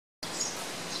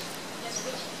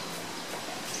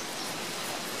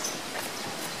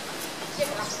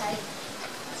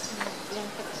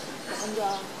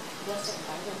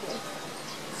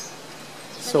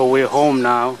So we're home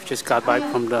now. Just got back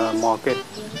from the market,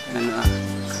 and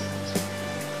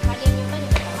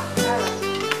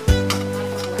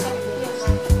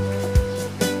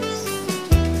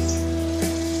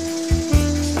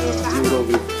noodle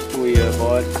we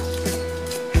bought,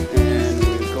 and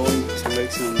we're going to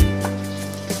make some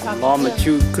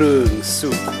barbecue krung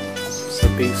soup. It's a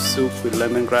beef soup with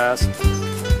lemongrass.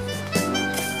 My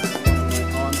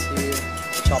aunt's here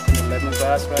chopping the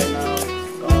lemongrass right now.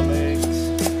 Garlic.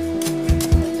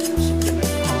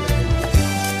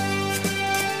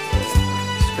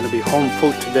 It's gonna be home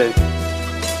food today.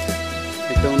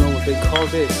 I don't know what they call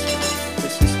this.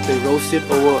 This is they roast it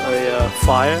over a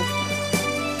fire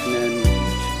and then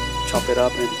chop it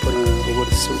up and put it over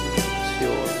the soup. It's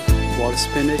your wild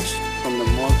spinach from the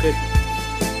market.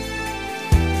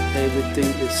 Everything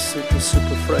is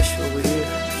super fresh over here.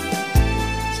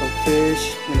 Some fish,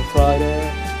 I'm gonna fry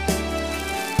that.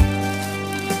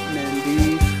 And then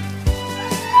beef.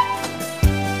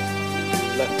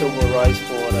 Leftover rice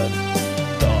for the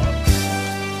dogs.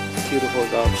 Beautiful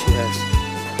dog she has.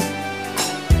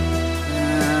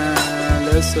 And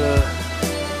there's a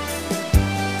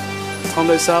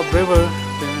Tonle Sap River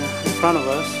in front of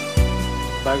us,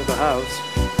 back of the house.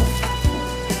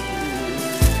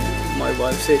 My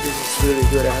wife said this is really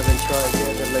good. I haven't tried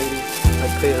yet. The lady, I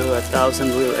pay her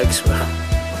 1,000 real extra. I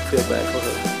feel bad for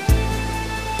her.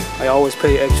 I always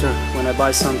pay extra when I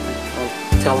buy something.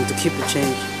 I'll tell them to keep the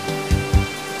change.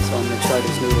 So I'm gonna try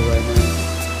this noodle right now.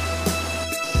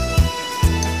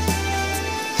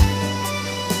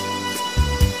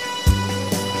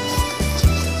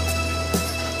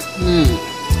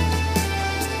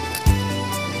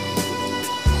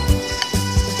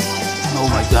 Oh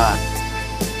my God.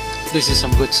 This is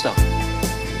some good stuff.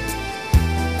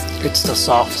 It's the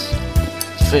sauce,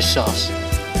 fish sauce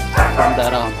from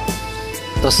that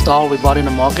the stall we bought in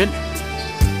the market.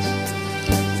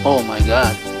 Oh my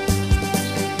God!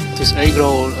 This egg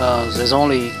roll, there's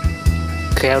only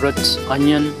carrots,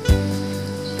 onion,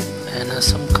 and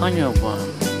some kind of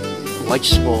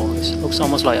vegetable. It looks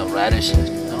almost like a radish. I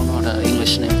don't know the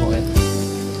English name for it.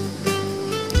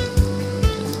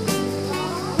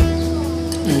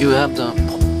 And you have the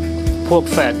pork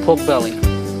fat, pork belly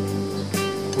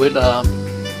with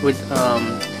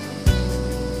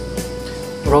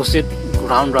roasted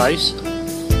ground rice,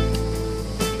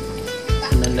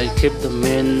 and then they keep the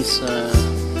mince,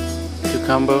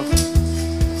 cucumber,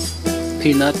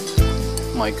 peanut.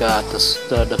 My God,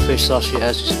 the fish sauce she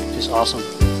has is awesome.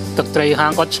ទឹកត្រីហា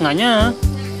ងគាត់ឆ្ងាញ់ណា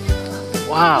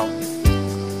Wow.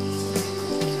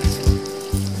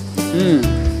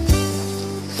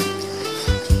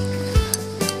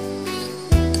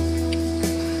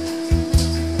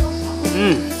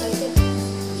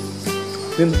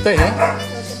 Miếng mực tê hả?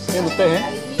 Miếng mực tê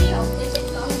hả?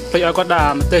 Phải ai có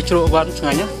đà mực tê chua quá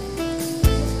ngày nhé.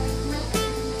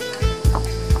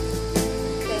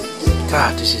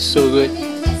 God, this is so good.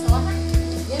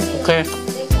 Okay.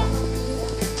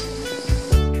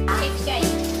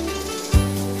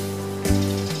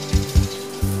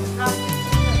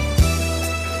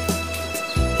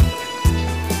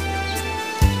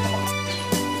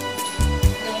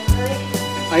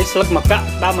 Ấy slik mà cạ,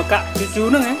 đau mà cạ, chú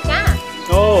nữa nghe.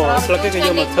 Oh, slik cái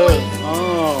vô mà thơm.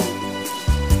 Oh.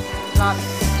 Ngon.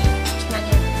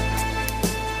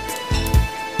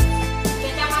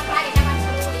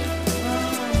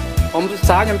 Hôm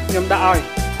sáng nhâm đã rồi.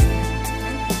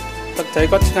 Thật thấy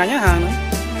có ngay nhá hàng nữa.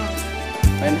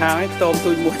 Bên hàng ấy tôm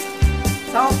tôi mua.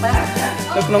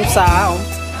 Nước nông xá không?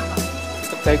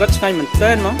 Thật thấy có ngay mình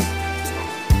tên mà.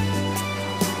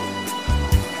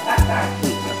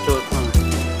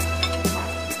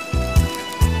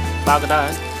 Bao cái đó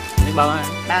hả? Đi bao hả?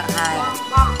 Bao hai.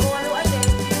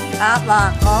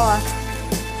 Bao có.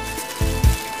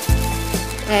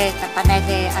 Đây, cái này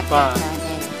thì ăn cái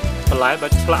này. Cái lái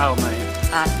bớt lao mày.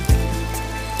 Ăn.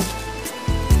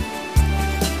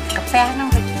 Cà phê nó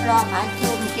phải lo phải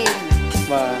chôm kim.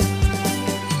 Và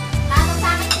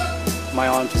my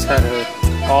aunt just had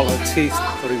all her teeth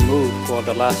removed for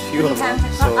the last few months,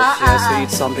 so she has to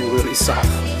eat something really soft.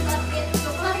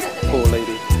 Poor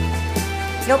lady.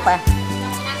 Lúc à?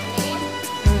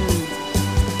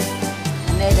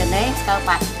 Đây là nấy cao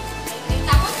bạch.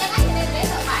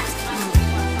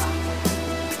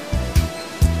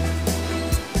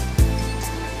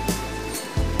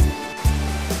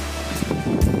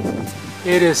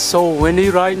 It is so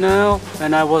windy right now,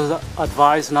 and I was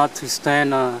advised not to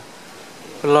stand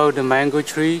below the mango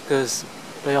tree because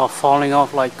They are falling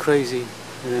off like crazy,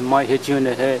 and it might hit you in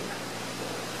the head.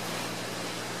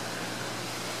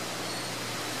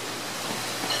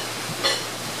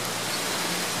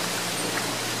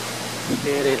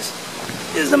 There it is.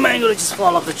 Here's the mango that just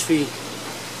fall off the tree.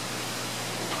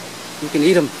 You can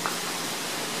eat them.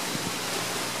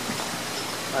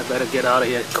 I better get out of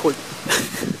here quick.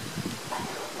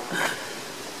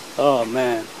 Oh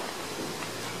man.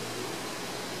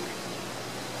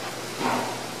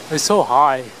 They're so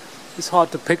high. It's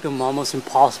hard to pick them, almost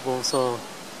impossible. So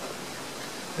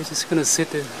they're just gonna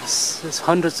sit there. There's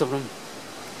hundreds of them.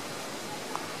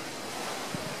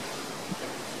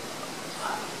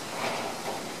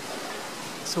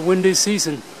 It's a windy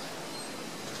season.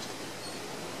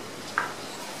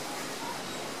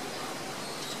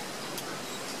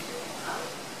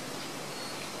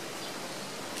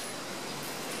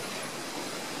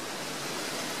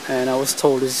 And I was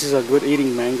told this is a good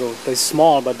eating mango. They're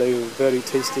small, but they're very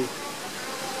tasty.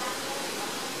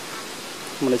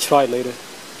 I'm gonna try it later.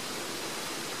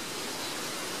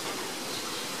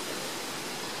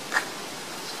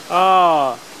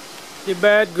 Ah, you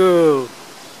bad girl.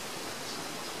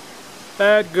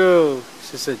 Bad girl.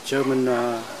 This is a German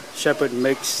Shepherd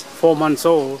mix, 4 months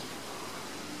old.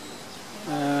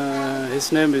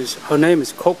 Her name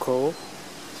is Coco.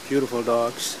 Beautiful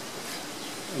dogs.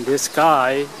 And this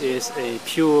guy is a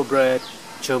purebred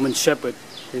German Shepherd.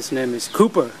 His name is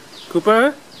Cooper.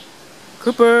 Cooper?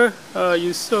 Cooper, oh,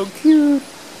 you're so cute.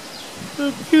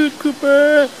 So cute,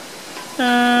 Cooper.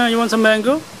 You want some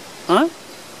mango? Huh?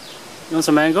 You want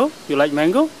some mango? You like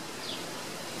mango?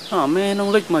 Oh man,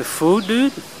 don't lick my food,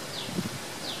 dude.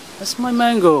 That's my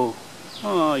mango.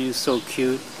 Oh, you're so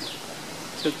cute.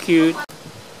 So cute.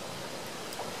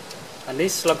 And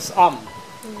this looks I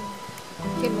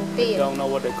don't know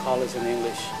what they call it in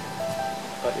English,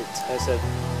 but it has a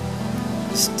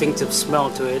distinctive smell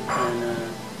to it, and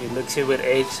you mix it with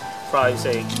eggs, fried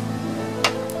egg.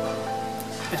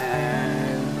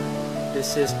 And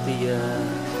this is the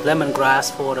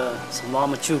lemongrass for the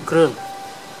llama chu krương.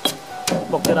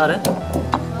 Bóc cái ra đấy.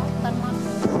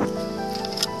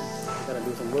 Gotta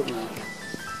do some work now.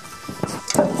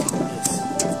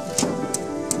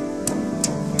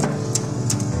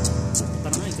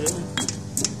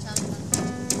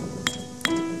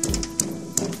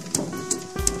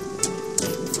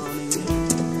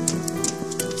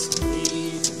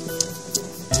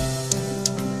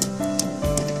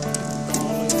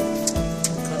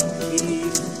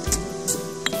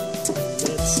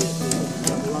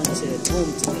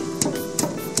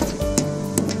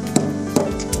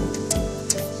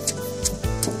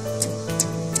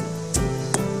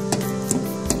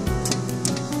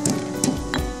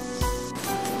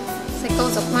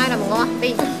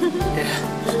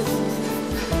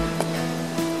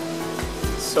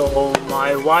 So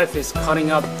my wife is cutting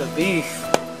up the beef,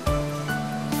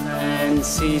 and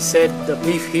she said the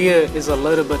beef here is a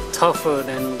little bit tougher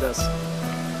than the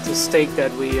steak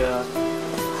that we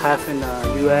have in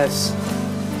the US,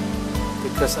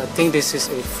 because I think this is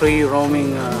a free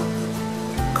roaming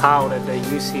cow that they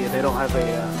use here. They don't have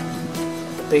a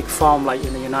big farm like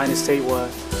in the United States where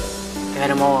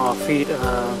animal feed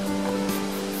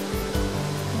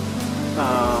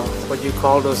what you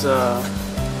call those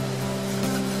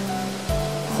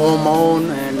hormone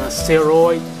and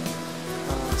steroid.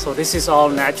 So this is all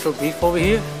natural beef over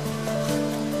here.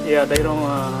 Yeah, they don't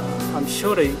I'm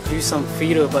sure they use some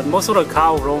feeder, but most of the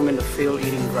cow roam in the field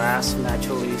eating grass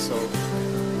naturally. So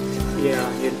yeah,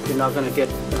 you're not gonna get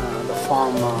the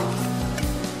farm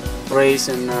raised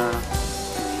and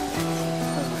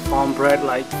farm bred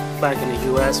like back in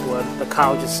the US, where the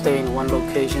cow just stay in one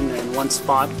location and one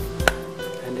spot,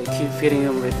 and they keep feeding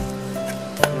them with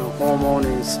hormone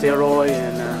and steroid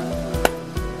and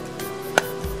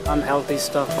unhealthy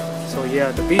stuff. So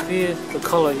yeah, the beef here, the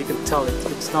color, you can tell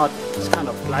it's kind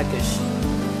of blackish.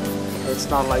 It's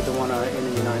not like the one in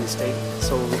the United States.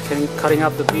 So we're cutting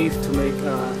up the beef to make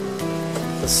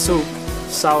the soup,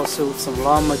 sour soup, some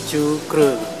llama chu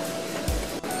krương.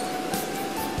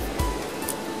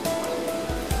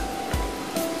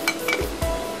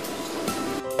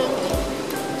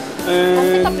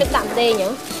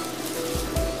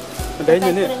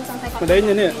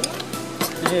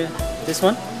 This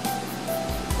one?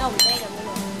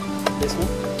 This one?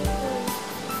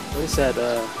 What is that?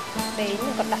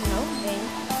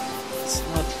 It's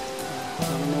not, I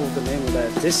don't know the name of that.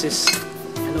 This is,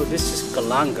 I know this is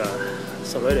kalanga.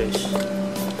 It's a reddish.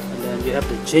 And then you have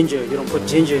the ginger. You don't put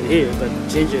ginger in here, but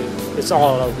ginger, it's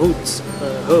all roots,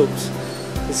 herbs.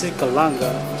 This is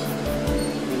kalanga.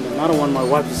 And another one my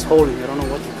wife is holding. I don't know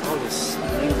what you call this in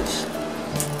English.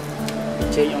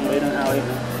 Jay on later how it.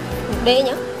 Đây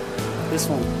nhá. This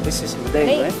one, this is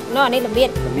Day, right? No, đây là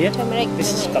miên.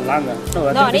 This is Kalanga.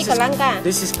 No, I think Kalanga.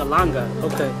 This is Kalanga.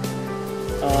 Okay.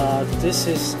 This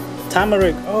is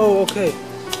Tamaric. Oh, okay.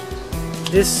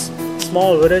 This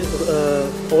small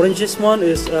oranges one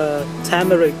is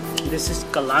Tamaric. This is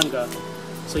Kalanga.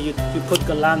 So you put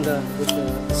Kalanga with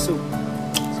the soup.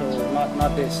 So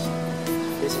not this.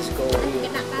 This is go here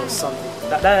or something.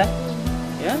 That?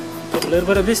 Yeah? Put a little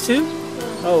bit of this too?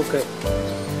 Oh, okay.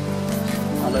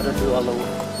 I'll let her do all the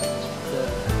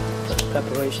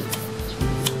preparation.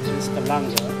 This is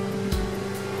Kalanga.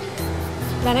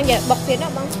 Là nó giờ bọc phía đó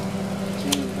bông.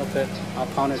 Okay, I'll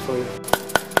pound it for you.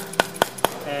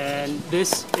 And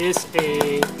this is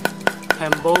a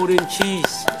Cambodian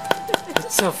cheese.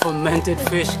 It's a fermented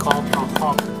fish called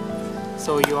panghoc.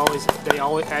 So they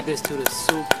always add this to the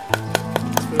soup.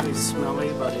 It's really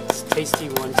smelly, but it's tasty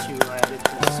once you add it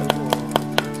to the soup.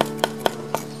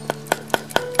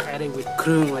 Or add it with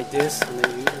cream like this, and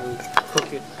then you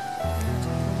cook it.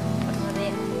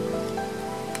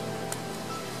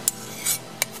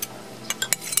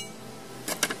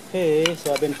 Okay,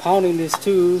 so I've been pounding this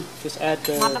too. Just add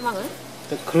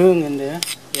the cream in there.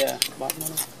 Yeah,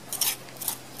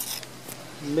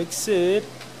 mix it.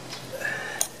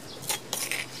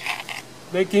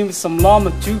 Making some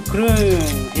llama chu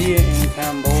cream here in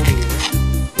Cambodia.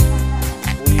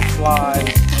 We fly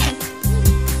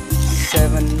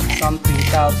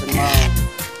 7,000 miles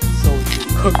so to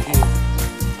cook here.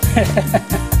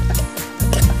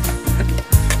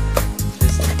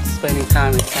 Just spending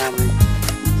time with family.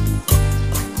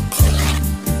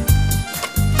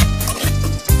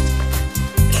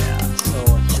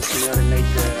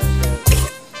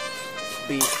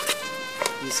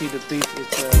 See the beef,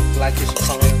 it's a blackish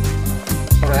color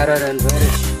rather than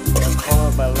reddish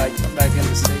color, but like back in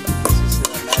the States, this is a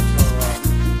natural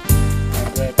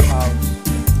red cows.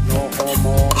 No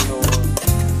hormone, no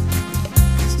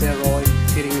steroid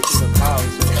feeding to the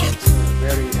cows, so it's a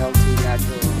very healthy,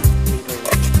 natural meat.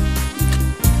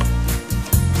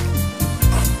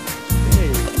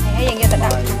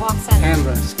 My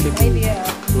camera is keeping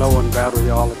low on battery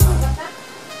all the time.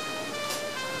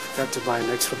 Got to buy an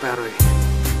extra battery.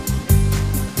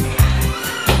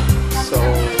 So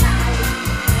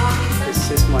this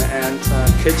is my aunt's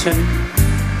kitchen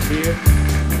here.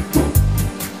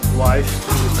 Wife's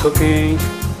doing the cooking.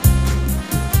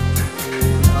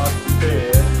 And out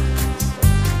there is the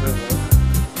river,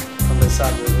 Cambodia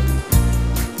River.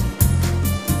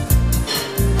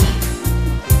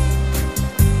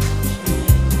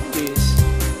 She is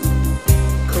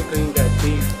cooking that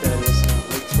beef that is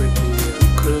mixed with the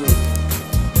cream,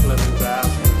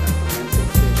 lemongrass, and fermented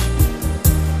fish.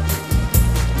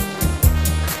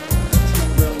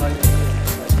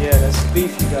 Yeah, that's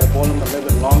beef. You gotta boil them a little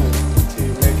bit longer to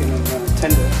making them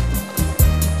tender.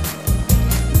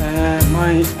 And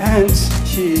my aunt,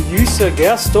 she used a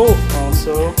gas stove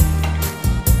also.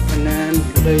 And then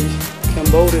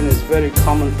Cambodian is very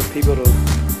common for people to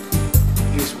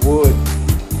use wood,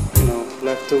 you know,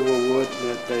 leftover wood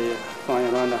that they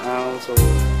find around the house, or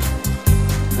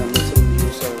most of them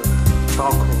use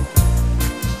charcoal.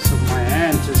 So my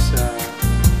aunt just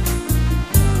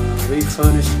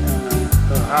refurnished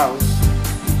her house.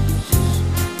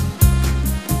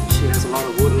 She has a lot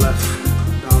of wood left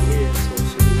down here, so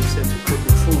she can use it to cook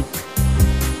the food.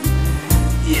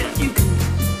 Yeah, you can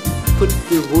put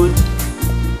the wood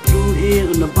through here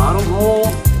in the bottom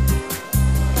hole,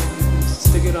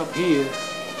 stick it up here.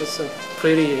 It's a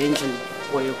pretty ancient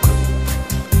way of cooking,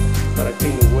 but I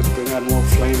think the wood brings out more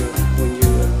flavor when you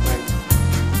like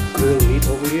grill meat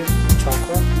over here,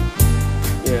 charcoal.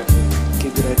 Yeah,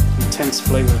 give it that intense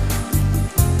flavor.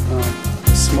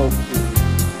 Smoke, and,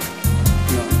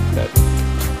 you know, that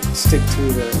stick to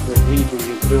the meat when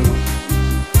you grill them.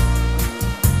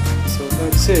 So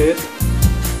that's it.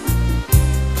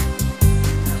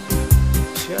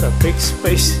 She had a big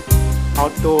space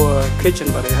outdoor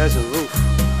kitchen, but it has a roof.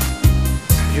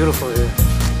 It's beautiful here.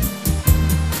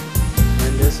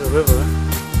 And there's a river.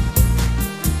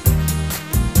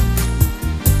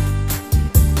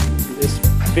 This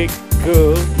big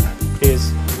girl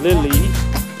is Lily.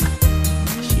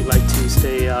 She likes to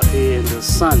stay out here in the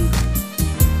sun,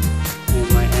 and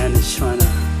my aunt is trying to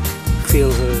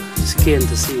feel her skin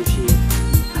to see if she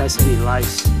has any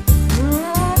lice.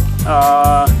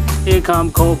 Here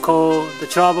comes Coco, the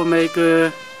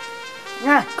troublemaker.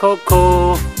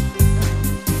 Coco.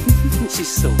 She's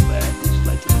so bad. She's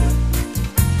like to play.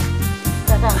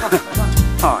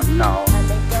 Oh no.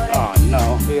 Oh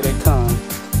no. Here they come.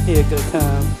 Here they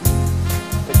come.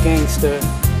 The gangster.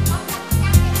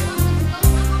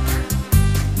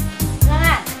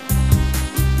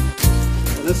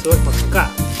 nước suối maca.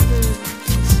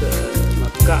 It's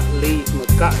maca leaf.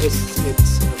 Maca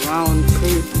it's a round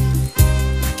fruit,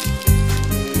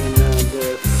 and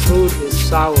the fruit is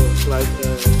sour, like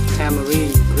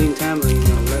tamarind, green tamarind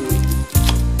or lemon.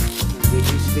 And they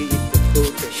usually eat the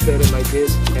fruit, they shred it like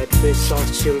this, add fish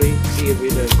sauce, chili, either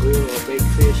with a grill or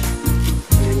baked fish.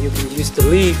 And then you can use the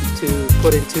leaf to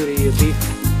put into the beef.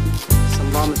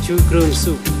 Some barbecue green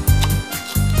soup.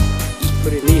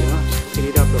 Pretty neat, huh? You can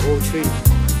eat up the whole tree.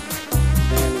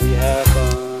 And we have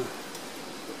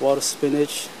water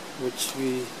spinach, which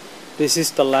this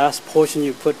is the last portion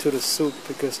you put to the soup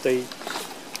because they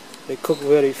cook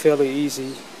fairly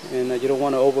easy, and you don't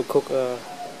want to overcook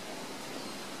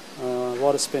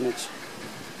water spinach.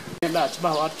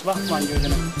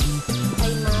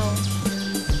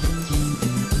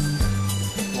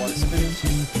 Water spinach.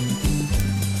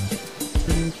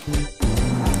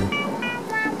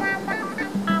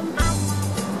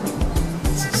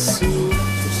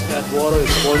 Add water,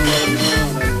 it's boiling right now,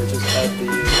 and then we'll just add the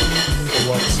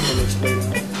water spinach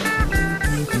later.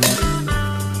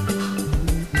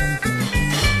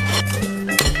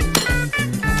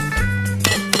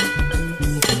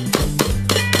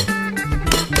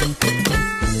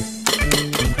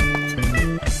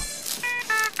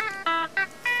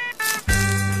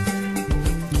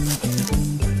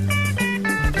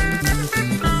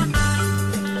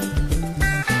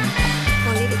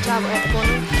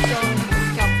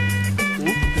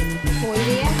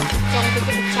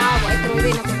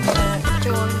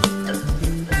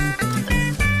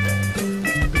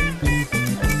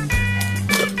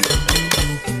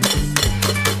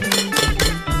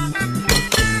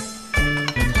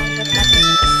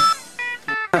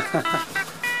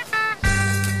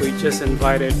 We just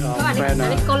invited our friend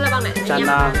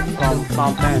Chana from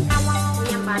Phnom Penh.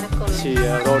 She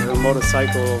rode her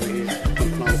motorcycle over here from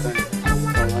Phnom Penh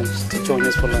for lunch, to join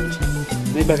us for lunch.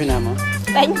 This is Vietnam, huh?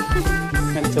 Đánh.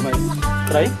 Em cho mày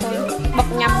đấy. Bọc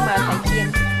nhâm mà phải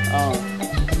chiên.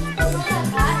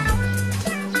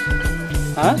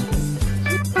 Hả?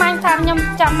 Mang tham nhâm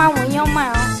chăm mau với nhau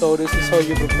mà. So this is how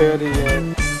you prepare the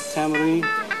tamarind.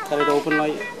 Cut it open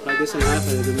like this in half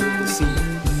and remove the seed.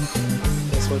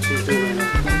 That's what she's doing right now.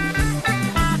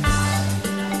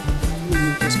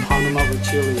 Just pound them up with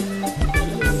chili.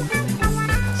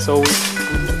 So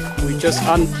we just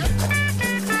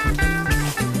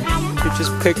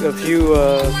pick a few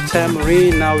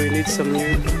tamarind. Now we need some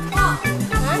new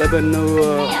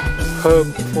Lebanese herb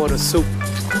for the soup.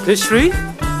 This tree?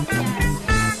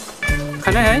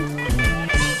 Can I?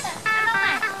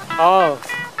 Oh.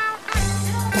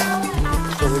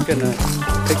 So we're gonna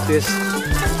pick this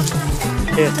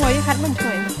here to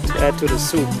add to the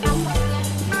soup.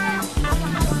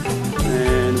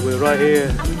 And we're right here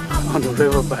on the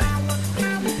riverbank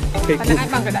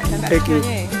taking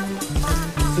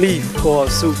leaf for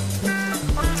soup.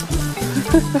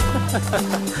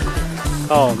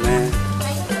 Oh man.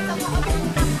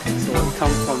 So it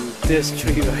comes from this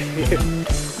tree right here.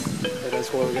 So that's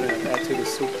what we're gonna add to the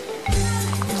soup.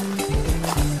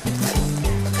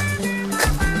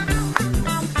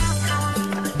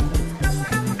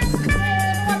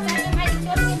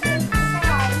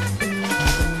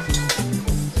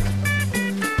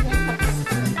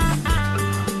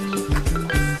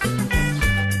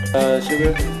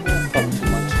 Sugar? Probably too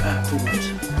much.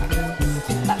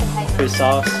 Fish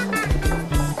sauce.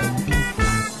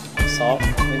 Salt,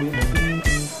 maybe?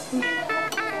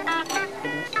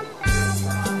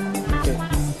 Okay.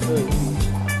 Very too much.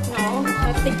 No,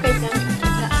 I think they done.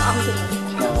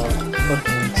 Put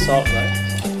salt, right?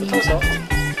 Put some salt.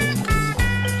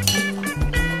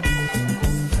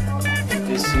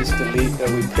 This is the leaf that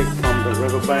we picked from the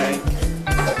riverbank.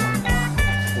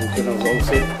 We're gonna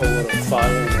roast it over the fire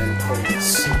and then put it in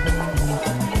soup.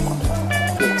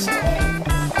 Good stuff.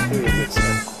 Really good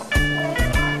stuff.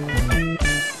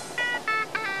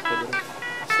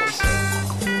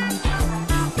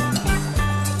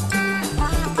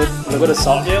 Put a little bit of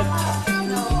salt here.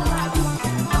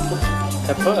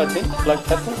 Pepper, I think. Black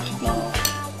pepper? No.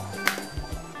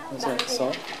 What's that?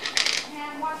 Salt?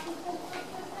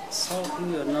 Salt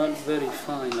here are not very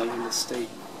fine like in the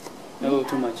States. No,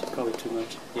 too much. Probably too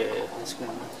much. Yeah, that's good.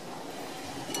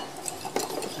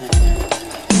 And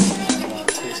I want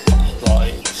to taste the raw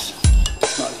eggs.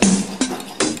 It's not good.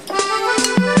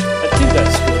 I think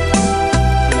that's good.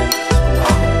 And then just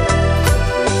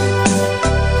put it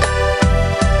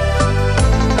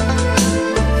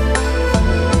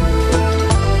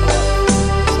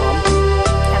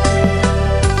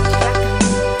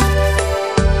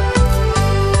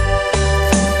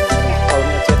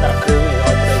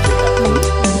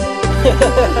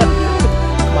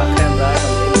Come on, camera.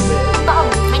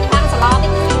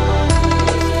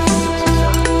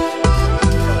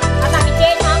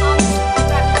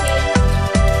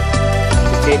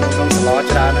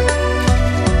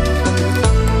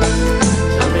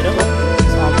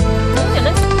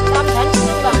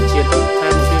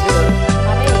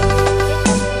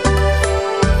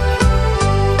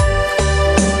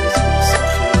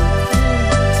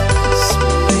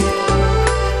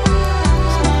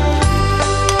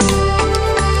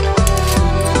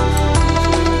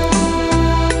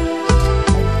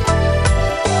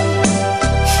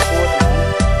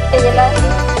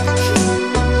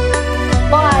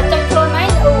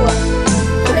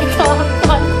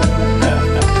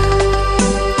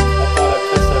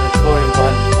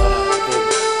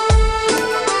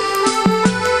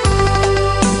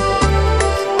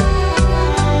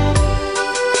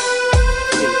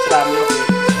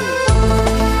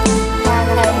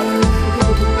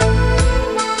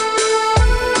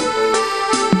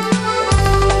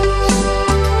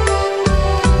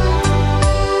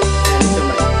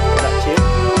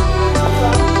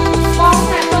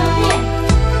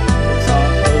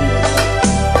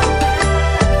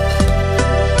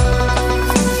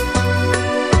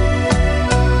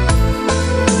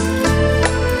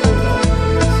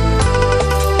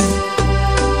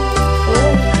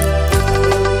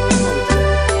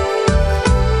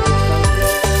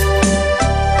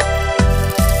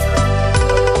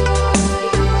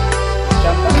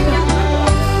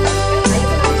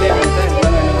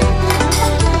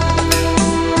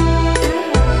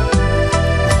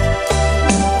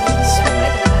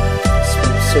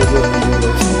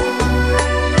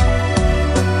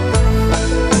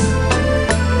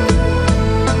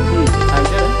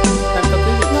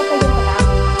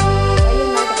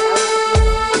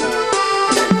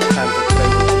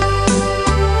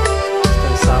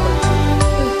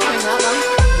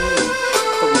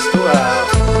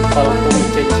 Kalau pun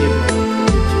cincin.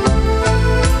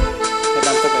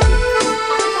 Kita pakai dia.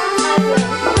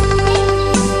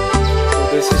 So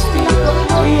this is the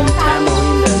green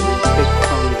tamarind that we picked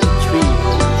from the tree.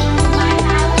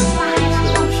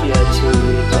 So she had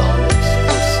chili, garlic,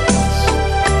 this sauce.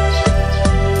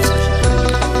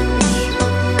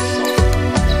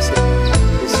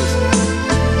 This is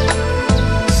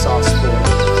sauce for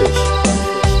fish.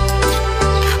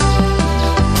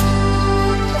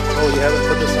 Oh, you haven't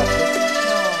put the sauce yet?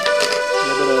 A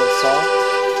little bit of salt.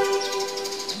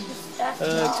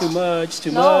 Too much.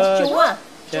 Chúa.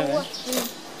 Yeah.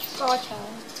 Co trời.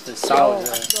 The salt,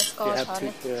 you have to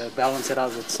balance it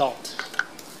out with salt.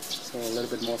 So a little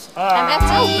bit more salt. Em đã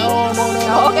chi. No.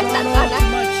 Cái tận Too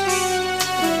much.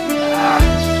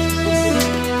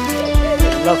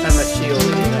 Love how much chili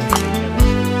over here.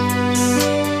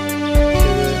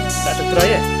 That's the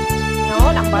tray. Nó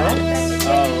đậm bả lắm. Oh,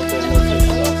 okay, more fish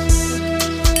sauce.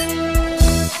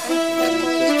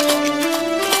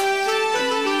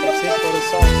 That's it for the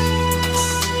sauce.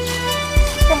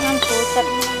 Cái ăn phụ thịt.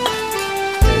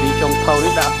 Để đi trong thau đi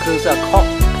đạp cứ ra khóc.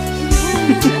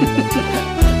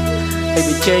 Hay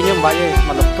bị chê như vậy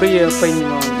mà nó pria pin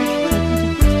mà.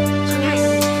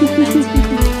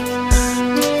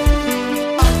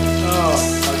 Oh,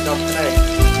 I'll jump today.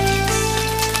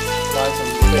 Buy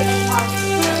some fish.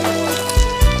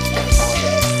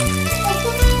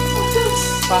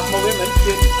 Phạt một cái bánh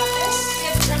chiên.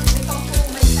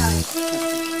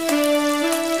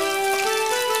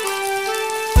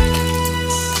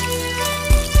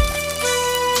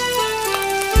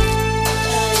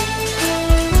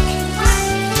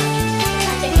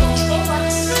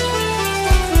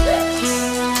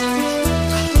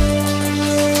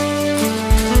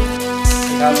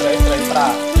 Hãy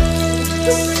subscribe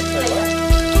cho kênh Ghiền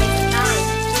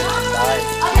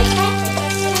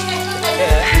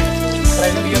Mì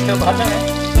Gõ để không bỏ lỡ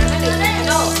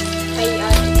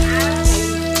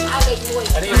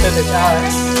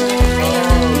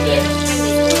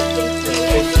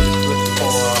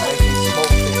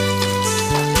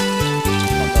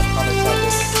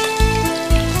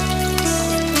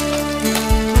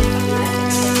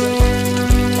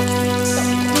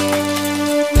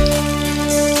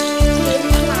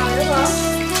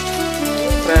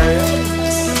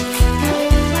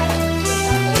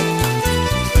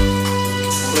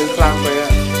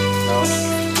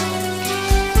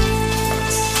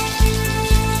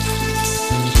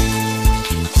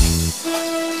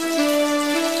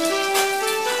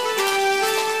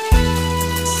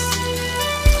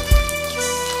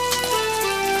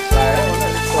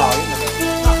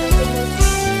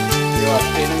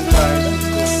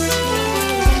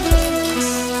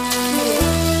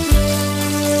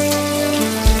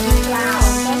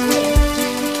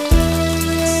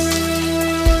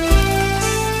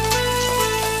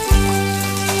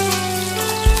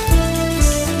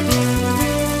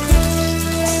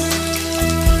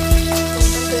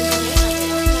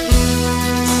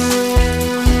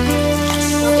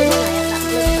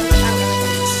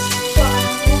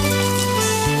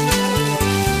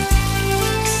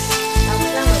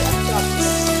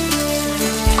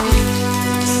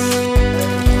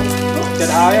những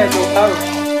áo này chụp đâu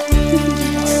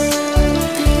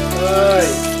ơi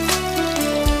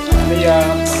bây giờ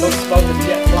lúc tôi thực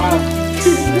hiện qua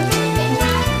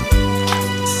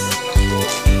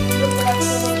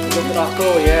lúc đó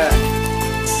cô yeah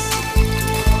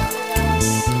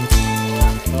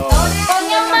Con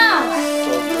nhâm mà.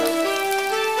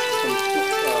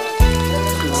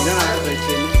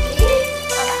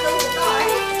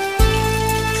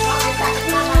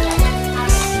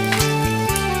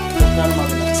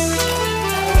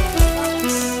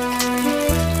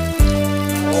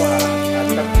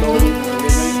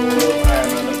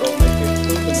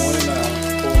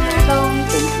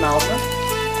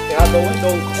 Đồn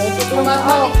không có đồn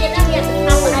không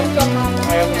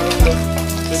em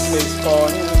this is có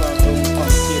nhưng mà đồn còn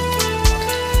chiết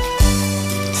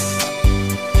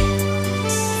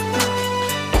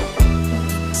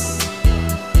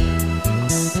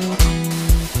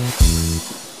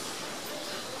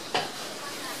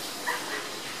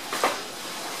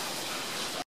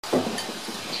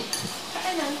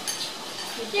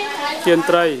chiên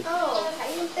tray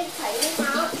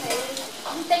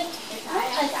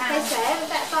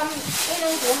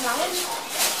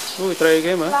ui tray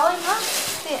cái mà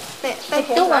Tây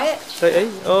chúc à? tray ấy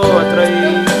ô tray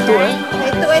tuổi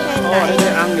Tây tuổi thầy đây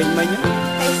để ăn nghìn mấy nhá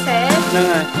thầy sẽ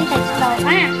nâng này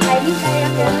thầy đi tây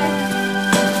ăn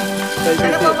được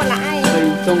tray nó không còn lại tray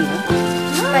tung hả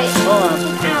vậy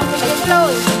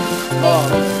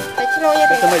phải lôi như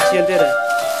thế mày chiên thế này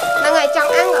là ngày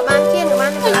chẳng ăn ở ban chiên của ban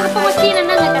Tôi chia lên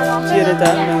người ta nói. Chia lên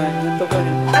ta này, nó tốt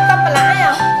hơn. Ăn tôm bà lái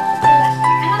à?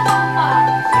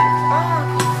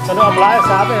 Sao nó ẩm lái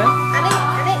sao vậy? Anh đi,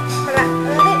 bà lái,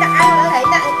 đi đặt ăn là thấy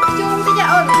tại chung cái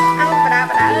ơn ăn bà đá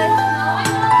ơi.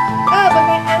 Bên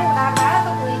đây ăn bà đá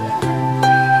tôi người.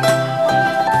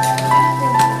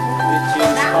 Đi chiên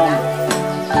xong.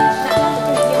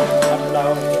 Ẩm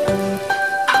lao.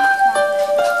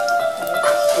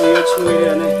 Ôi chui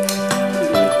ra này.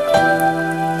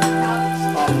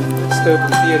 Stir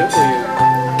bún tia đó ôi.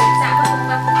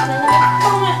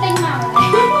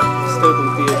 Stir bún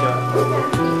tia cho.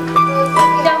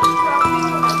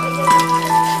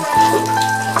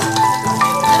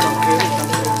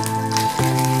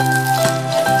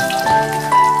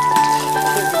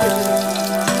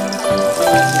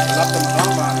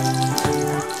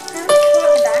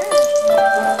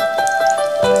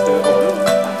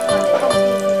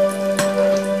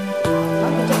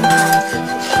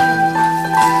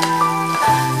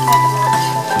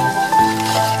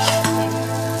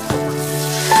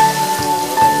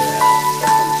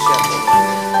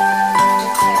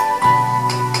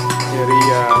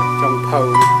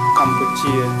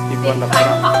 Cambodia di Kuala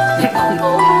Perang.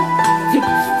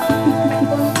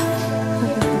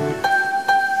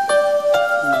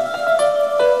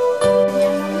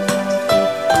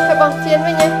 Phải bong chiên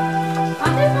với nhé.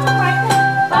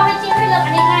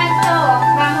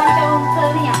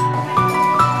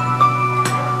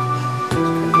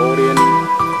 Cambodian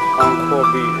Angkor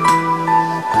beef,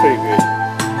 pretty good.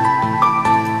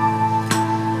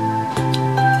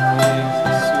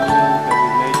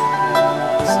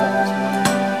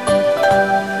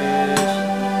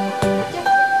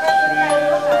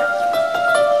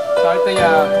 Tới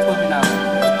phương Việt Nam.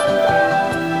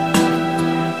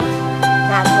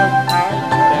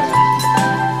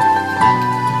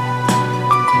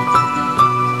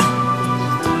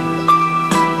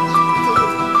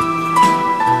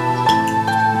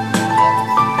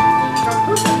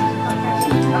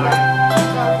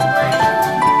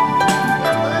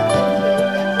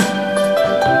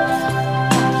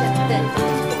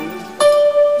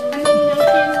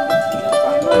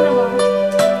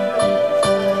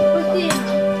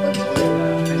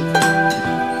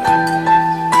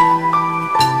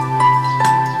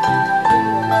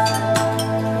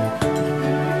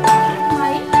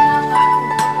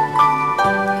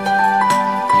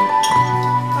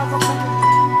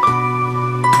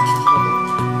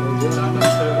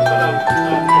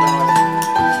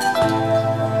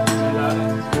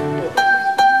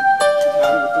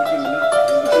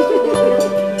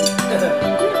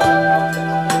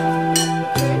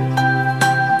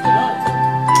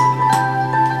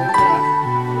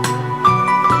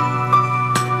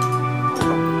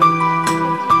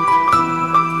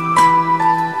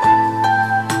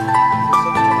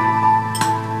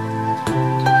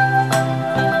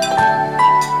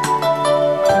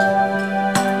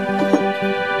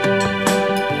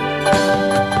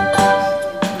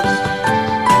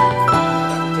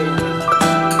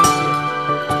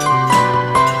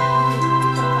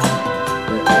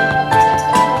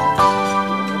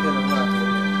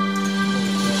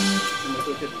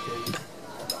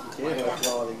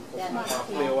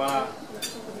 Điều à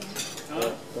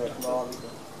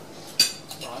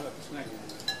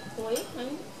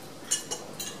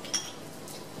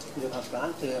hạt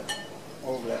cán thì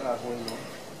ông lẽ là thôi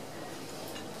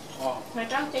mà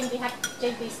trong trên bị hạt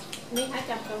trên bị mấy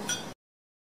 200 đồng.